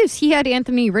do. No, I'm confused. He had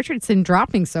Anthony Richardson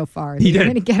dropping so far. He You're did.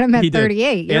 going to get him at He did.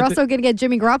 38. You're also going to get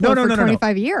Jimmy Garoppolo for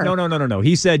 25 a year. No.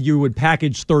 He said you would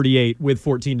package 38 with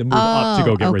 14 to move up to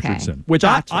go get Richardson. Which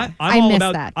gotcha. I'm all missed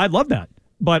about. that. I'd love that.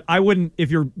 But I wouldn't, if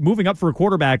you're moving up for a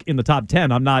quarterback in the top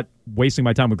 10, I'm not wasting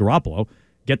my time with Garoppolo.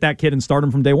 Get that kid and start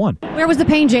him from day one. Where was the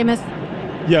pain, Jameis?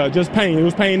 Yeah, just pain. It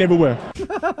was pain everywhere.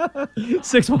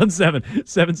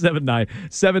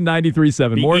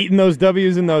 617-779-7937. More eating those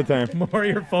W's in no time. More of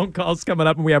your phone calls coming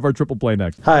up, and we have our triple play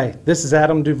next. Hi, this is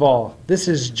Adam Duvall. This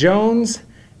is Jones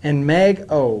and Meg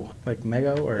O. Like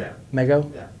Mego or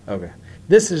Mego? Yeah. Okay.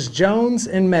 This is Jones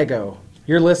and Mego.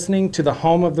 You're listening to the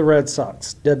home of the Red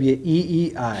Sox,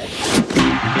 WEEI.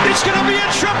 It's going to be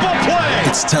a triple play.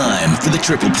 It's time for the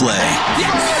triple play.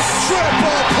 Yes!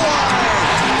 Triple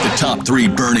play. The top 3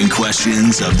 burning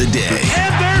questions of the day.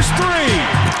 And there's 3.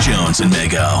 With Jones and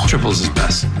Mego. Triples is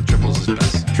best. Triples is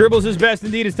best. Triples is best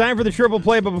indeed. It's time for the triple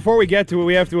play, but before we get to it,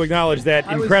 we have to acknowledge that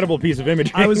incredible piece of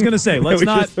imagery. I was going to say,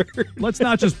 let's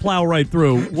not just plow right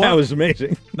through. That was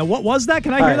amazing. Now, what was that?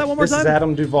 Can I hear that one more time? This is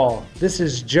Adam Duvall. This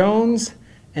is Jones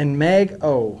and Meg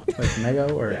O. Like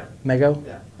Mego or Mego?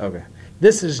 Yeah. Okay.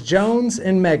 This is Jones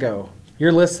and Mego.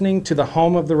 You're listening to the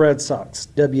home of the Red Sox,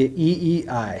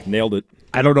 WEEI. Nailed it.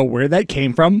 I don't know where that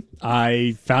came from.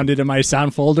 I found it in my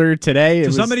sound folder today.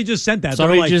 Somebody just sent that.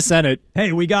 Somebody just sent it.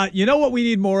 Hey, we got. You know what we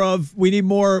need more of? We need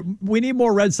more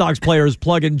Red Sox players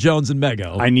plugging Jones and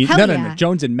Mego. No,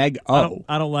 Jones and Meg O.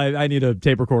 I don't like. I need a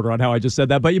tape recorder on how I just said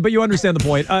that. But you understand the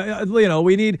point.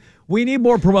 We need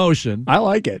more promotion. I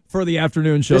like it for the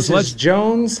afternoon show. This is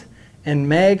Jones and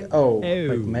Meg O.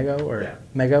 Like Mego or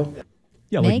Mego?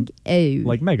 Yeah, Meg O.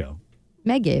 Like Mego.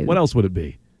 Mego. What else would it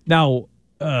be? Now,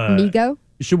 Mego?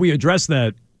 Should we address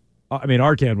that? I mean,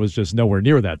 Arcan was just nowhere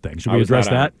near that thing. Should we address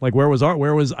that? Like, where was I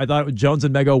thought it was Jones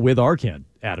and Mego with Arcan,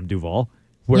 Adam Duvall.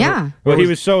 Well, he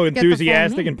was so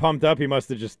enthusiastic and pumped up, he must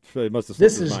have slipped This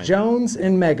his is mind. Jones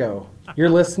and Mego.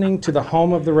 You're listening to the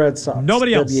home of the Red Sox.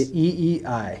 Nobody else.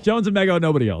 WEEI. Jones and Mego,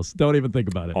 nobody else. Don't even think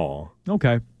about it. Oh.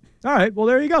 Okay. All right. Well,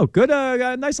 there you go. Good.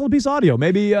 Nice little piece of audio.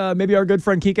 Maybe our good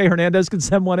friend Kike Hernandez could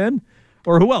send one in.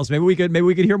 Or who else? Maybe we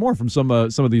could hear more from some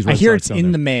of these Red I hear Sox it's down in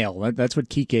there. the mail. That's what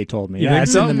Kike told me. Yeah,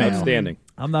 it's in the mail. Outstanding.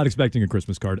 I'm not expecting a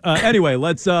Christmas card. Anyway,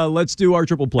 let's do our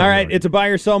triple play. All right, it's a buy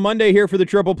or sell Monday here for the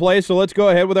triple play, so let's go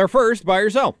ahead with our first buy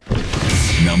or sell.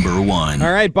 Number 1.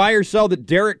 All right, buy or sell that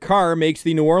Derek Carr makes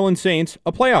the New Orleans Saints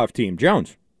a playoff team.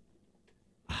 Jones.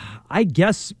 I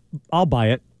guess I'll buy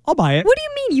it. I'll buy it. What do you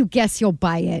mean you guess you'll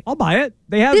buy it? I'll buy it.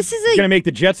 They have. This is going to make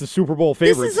the Jets the Super Bowl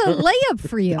favorites. This is a layup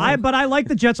for you. But I like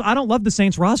the Jets. I don't love the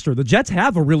Saints roster. The Jets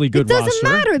have a really good roster. It doesn't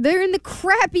matter. They're in the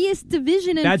crappiest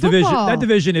division in football. That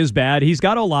division is bad. He's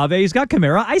got Olave. He's got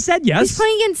Kamara. I said yes. He's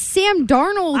playing against Sam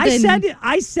Darnold.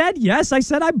 I said yes. I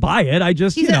said I buy it. I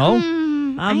just,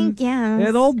 I guess.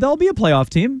 Yeah, they'll be a playoff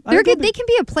team. They can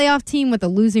be a playoff team with a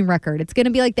losing record. It's going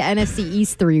to be like the NFC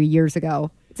East 3 years ago.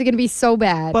 It's going to be so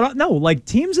bad. But no, like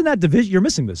teams in that division, you're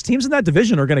missing this. Teams in that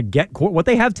division are going to get what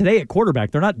they have today at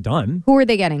quarterback. They're not done. Who are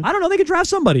they getting? I don't know. They could draft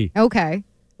somebody. Okay.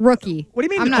 Rookie. What do you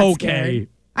mean I'm not okay? Scared.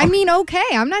 I mean, okay.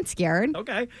 I'm not scared.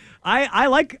 Okay. I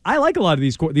like a lot of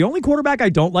these. The only quarterback I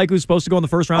don't like who's supposed to go in the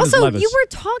first round is Levis. Also, you were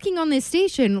talking on this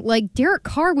station like Derek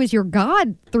Carr was your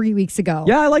god 3 weeks ago.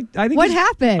 Yeah, I think what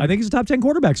happened? I think he's a top 10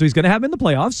 quarterback, so he's going to have him in the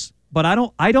playoffs. But I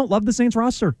don't love the Saints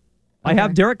roster. Okay. I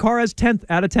have Derek Carr as 10th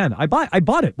out of 10. I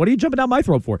bought it. What are you jumping down my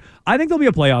throat for? I think they'll be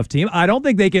a playoff team. I don't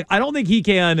think he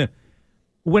can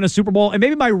win a Super Bowl. And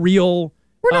maybe my real.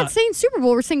 We're not saying Super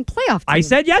Bowl. We're saying playoff team. I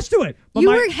said yes to it. But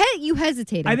you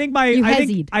hesitated. I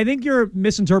think you're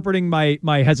misinterpreting my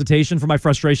hesitation for my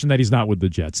frustration that he's not with the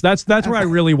Jets. That's where I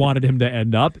really wanted him to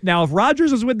end up. Now, if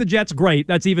Rodgers is with the Jets, great.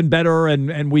 That's even better,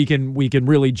 and we can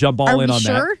really jump all in on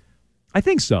that. Sure? I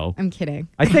think so. I'm kidding.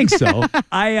 I think so.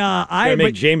 I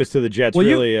make Jameis to the Jets. Well,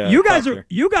 really. You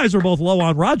guys are both low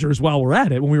on Rodgers while we're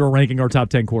at it when we were ranking our top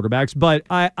 10 quarterbacks. But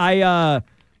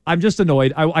I'm just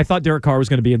annoyed. I thought Derek Carr was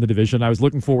going to be in the division. I was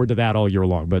looking forward to that all year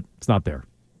long, but it's not there.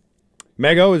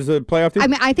 Mego is the playoff team. I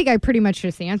mean, I think I pretty much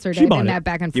just answered it in that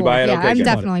back and forth. You buy it? Yeah, okay, I'm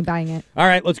definitely buying it. All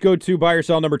right, let's go to buy or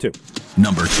sell number 2.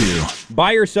 Number 2.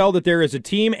 Buy or sell that there is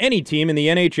any team in the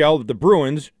NHL that the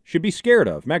Bruins should be scared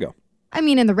of. Mego. I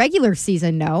mean, in the regular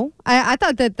season, no. I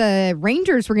thought that the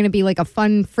Rangers were going to be like a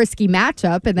fun, frisky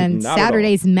matchup, and then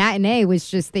Saturday's matinee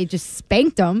was they just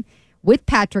spanked them with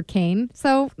Patrick Kane.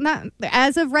 So, not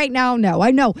as of right now, no.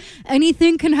 I know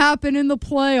anything can happen in the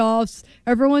playoffs.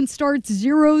 Everyone starts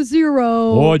 0-0.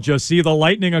 Oh, did you see the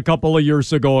Lightning a couple of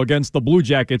years ago against the Blue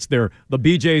Jackets there? The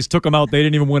BJs took them out. They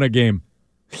didn't even win a game.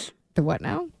 The what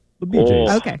now? The BJs.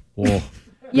 Oh. Okay. Oh.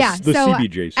 Yeah, the so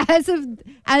CBJs.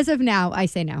 As of now, I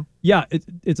say no. Yeah,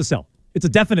 it's a sell. It's a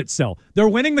definite sell. They're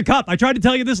winning the cup. I tried to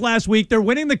tell you this last week. They're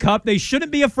winning the cup. They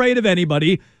shouldn't be afraid of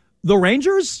anybody. The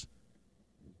Rangers,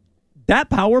 that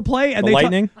power play, and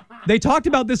Lightning. They talked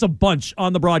about this a bunch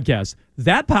on the broadcast.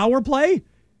 That power play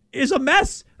is a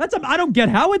mess. I don't get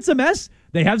how it's a mess.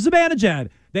 They have Zibanejad.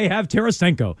 They have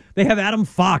Tarasenko. They have Adam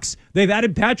Fox. They've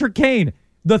added Patrick Kane.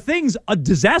 The thing's a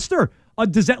disaster.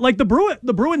 Like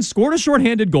the Bruins scored a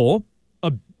shorthanded goal.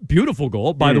 Beautiful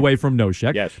goal, by the way, from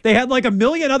Nosek. Yes. They had like a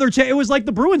million other it was like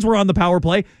the Bruins were on the power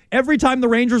play every time the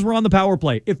Rangers were on the power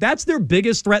play. If that's their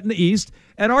biggest threat in the East,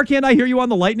 and Arcand, I hear you on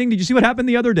the Lightning. Did you see what happened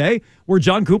the other day where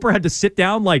John Cooper had to sit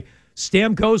down like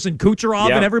Stamkos and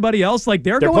Kucherov and everybody else? Like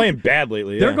they're playing bad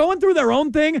lately. They're going through their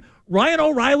own thing. Ryan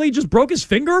O'Reilly just broke his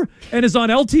finger and is on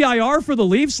LTIR for the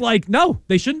Leafs. Like, no,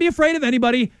 they shouldn't be afraid of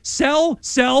anybody. Sell,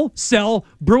 sell, sell.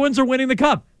 Bruins are winning the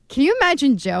cup. Can you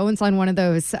imagine Jones on one of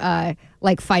those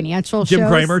like financial Jim shows?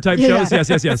 Kramer type shows? Yes.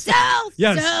 Sell,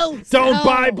 yes. sell, Don't sell.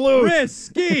 buy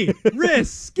Blues.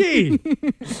 Risky.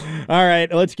 All right,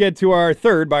 let's get to our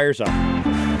third buy or sell.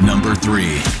 Number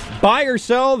 3. Buy or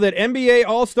sell that NBA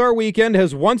All-Star Weekend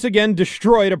has once again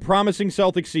destroyed a promising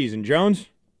Celtics season. Jones?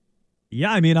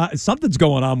 Yeah, I mean, something's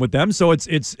going on with them, so it's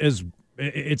as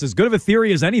good of a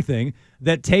theory as anything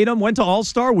that Tatum went to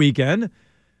All-Star Weekend.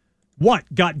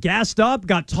 Got gassed up,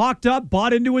 got talked up,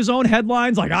 bought into his own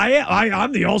headlines like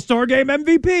I'm the All-Star Game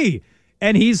MVP.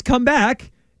 And he's come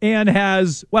back and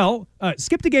has,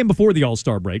 skipped a game before the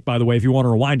All-Star break, by the way, if you want to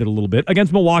rewind it a little bit,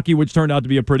 against Milwaukee, which turned out to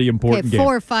be a pretty important game.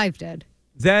 4 or 5 did.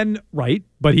 Then, right,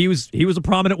 but he was a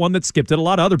prominent one that skipped it. A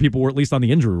lot of other people were at least on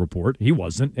the injury report. He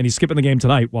wasn't, and he's skipping the game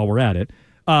tonight while we're at it.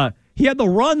 He had the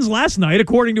runs last night,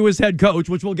 according to his head coach,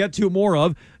 which we'll get to more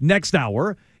of next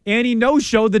hour. And he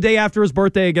no-showed the day after his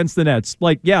birthday against the Nets.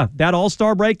 Like, yeah, that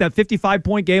All-Star break, that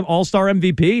 55-point game, All-Star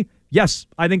MVP, yes,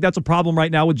 I think that's a problem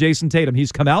right now with Jason Tatum.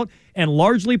 He's come out and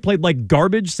largely played like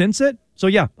garbage since it. So,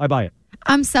 yeah, I buy it.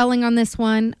 I'm selling on this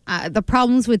one. The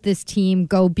problems with this team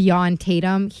go beyond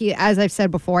Tatum. He, as I've said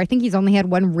before, I think he's only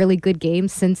had one really good game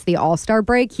since the All-Star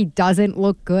break. He doesn't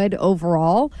look good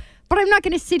overall. But I'm not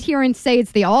going to sit here and say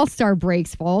it's the All-Star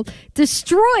break's fault.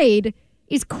 Destroyed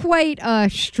is quite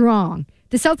strong.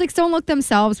 The Celtics don't look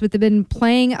themselves, but they've been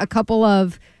playing a couple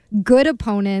of good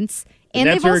opponents. And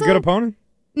that's a good opponent?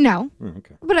 No. Oh,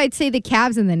 okay. But I'd say the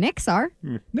Cavs and the Knicks are.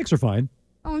 Knicks are fine.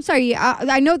 Oh, I'm sorry.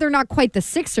 I know they're not quite the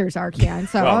Sixers, Arcand,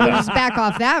 so I'll just back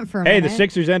off that for a minute. Hey, the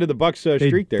Sixers ended the Bucks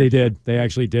streak there. They did. They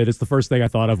actually did. It's the first thing I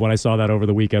thought of when I saw that over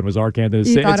the weekend was Arcand.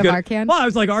 You thought of Arcand? Well, I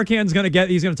was like, Arcand's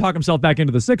he's going to talk himself back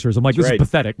into the Sixers. I'm like, this is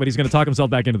pathetic, but he's going to talk himself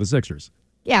back into the Sixers.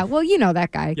 Yeah, well, you know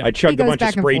that guy. I chugged a bunch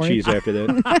of spray cheese after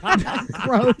that.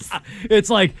 Gross. It's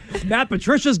like, Matt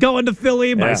Patricia's going to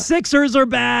Philly. My Sixers are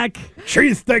back.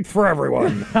 Cheese steak for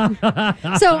everyone.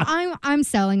 So I'm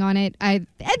selling on it.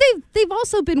 They've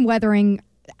also been weathering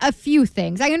a few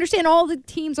things. I understand all the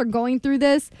teams are going through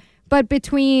this, but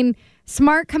between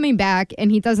Smart coming back,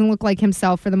 and he doesn't look like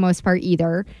himself for the most part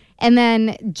either, and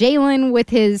then Jalen with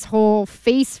his whole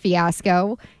face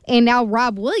fiasco, and now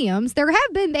Rob Williams,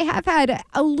 they have had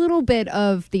a little bit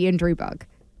of the injury bug.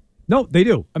 No, they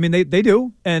do. I mean, they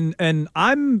do. And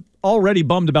I'm already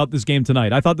bummed about this game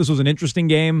tonight. I thought this was an interesting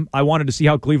game. I wanted to see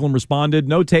how Cleveland responded.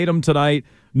 No Tatum tonight.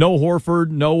 No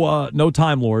Horford. No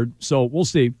Time Lord. So we'll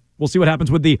see. We'll see what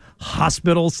happens with the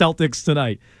hospital Celtics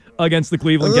tonight against the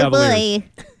Cleveland Cavaliers. Boy.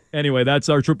 Anyway, that's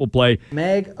our triple play.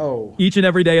 Meg O. Each and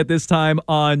every day at this time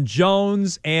on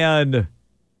Jones and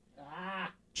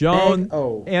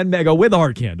Mego with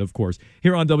Arcand, of course,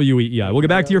 here on WEEI. We'll get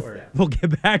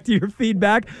back to your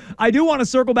feedback. I do want to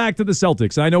circle back to the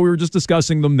Celtics. I know we were just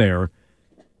discussing them there.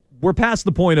 We're past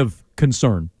the point of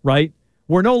concern, right?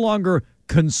 We're no longer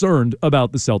concerned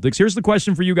about the Celtics. Here's the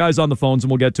question for you guys on the phones,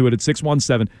 and we'll get to it at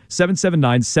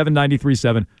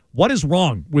 617-779-7937. What is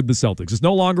wrong with the Celtics? It's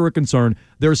no longer a concern.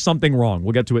 There's something wrong.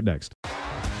 We'll get to it next.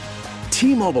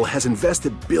 T-Mobile has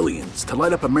invested billions to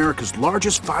light up America's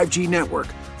largest 5G network,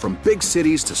 from big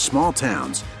cities to small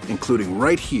towns, including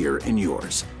right here in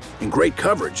yours. And great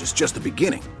coverage is just the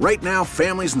beginning. Right now,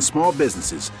 families and small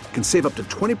businesses can save up to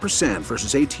 20%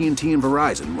 versus AT&T and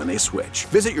Verizon when they switch.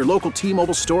 Visit your local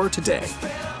T-Mobile store today.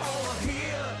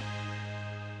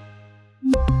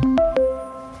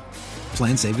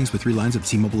 Plan savings with 3 lines of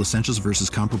T-Mobile Essentials versus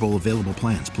comparable available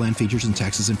plans. Plan features and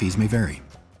taxes and fees may vary.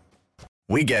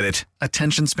 We get it.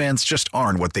 Attention spans just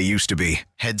aren't what they used to be.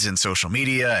 Heads in social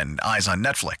media and eyes on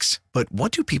Netflix. But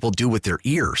what do people do with their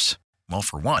ears? Well,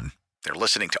 for one, they're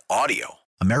listening to audio.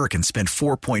 Americans spend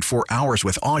 4.4 hours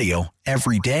with audio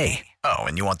every day. Oh,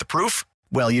 and you want the proof?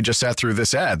 Well, you just sat through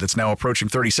this ad that's now approaching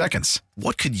 30 seconds.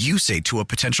 What could you say to a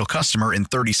potential customer in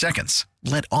 30 seconds?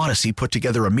 Let Odyssey put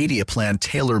together a media plan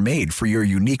tailor-made for your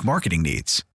unique marketing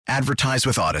needs. Advertise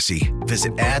with Odyssey.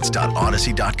 Visit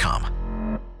ads.odyssey.com.